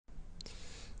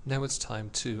Now it's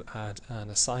time to add an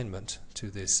assignment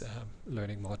to this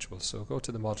learning module. So go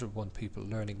to the Module 1 People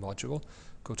Learning module,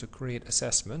 go to Create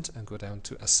Assessment and go down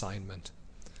to Assignment.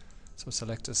 So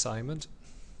select Assignment,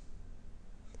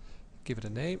 give it a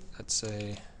name, let's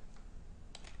say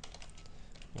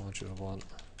Module 1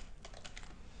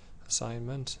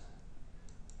 Assignment,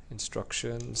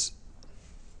 Instructions.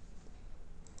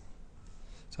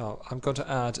 So I'm going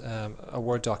to add a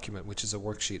Word document which is a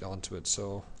worksheet onto it.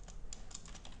 So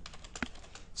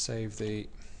save the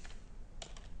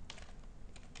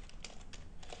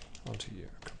onto your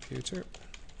computer.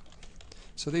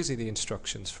 So these are the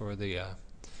instructions for the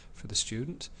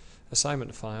student.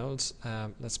 Assignment files.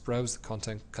 Let's browse the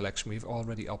content collection. We've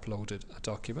already uploaded a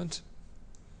document.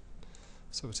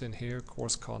 So it's in here,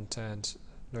 course content,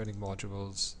 learning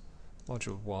modules,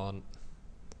 module 1,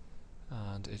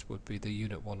 and it would be the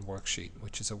Unit 1 worksheet,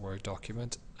 which is a Word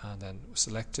document, and then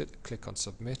select it, click on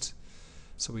Submit.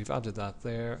 So we've added that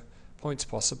there. Points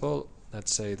possible,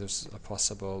 let's say there's a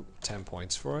possible 10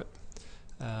 points for it.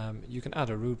 You can add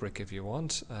a rubric if you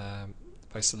want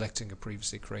by selecting a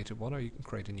previously created one, or you can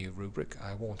create a new rubric.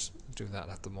 I won't do that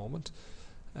at the moment.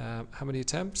 How many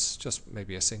attempts? Just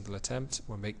maybe a single attempt.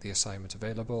 We'll make the assignment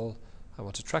available. I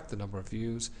want to track the number of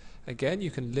views. Again, you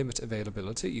can limit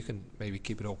availability. You can maybe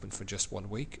keep it open for just 1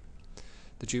 week.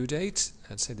 The due date,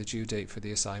 I'd say the due date for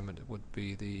the assignment would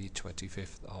be the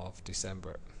 25th of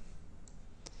December.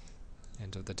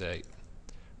 End of the day.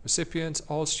 Recipients,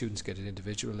 all students get it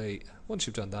individually. Once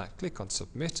you've done that, click on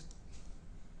Submit.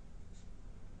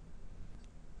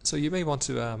 So you may want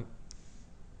to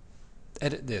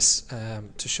edit this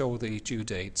to show the due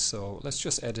date. So let's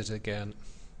just edit again.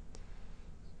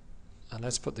 And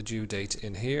let's put the due date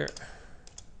in here.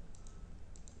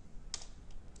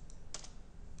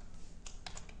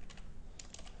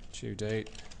 Due date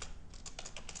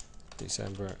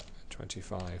December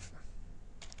 25,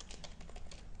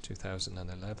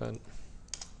 2011.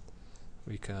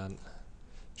 We can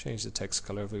change the text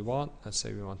color if we want. Let's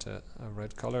say we want a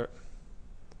red color,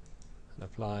 and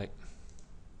apply,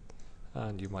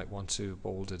 and you might want to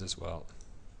bold it as well.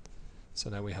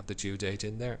 So now we have the due date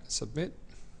in there. Submit.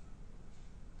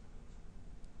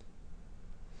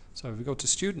 So if we go to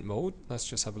student mode, let's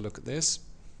just have a look at this.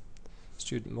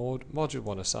 Student mode, module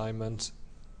 1 assignment.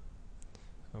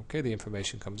 Okay, the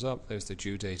information comes up. There's the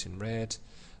due date in red.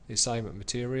 The assignment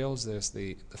materials, there's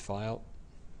the file.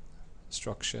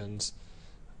 Instructions.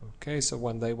 Okay, so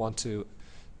when they want to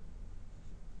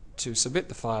submit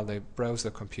the file, they browse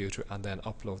their computer and then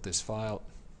upload this file.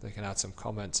 They can add some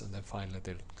comments, and then finally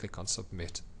they'll click on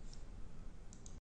Submit.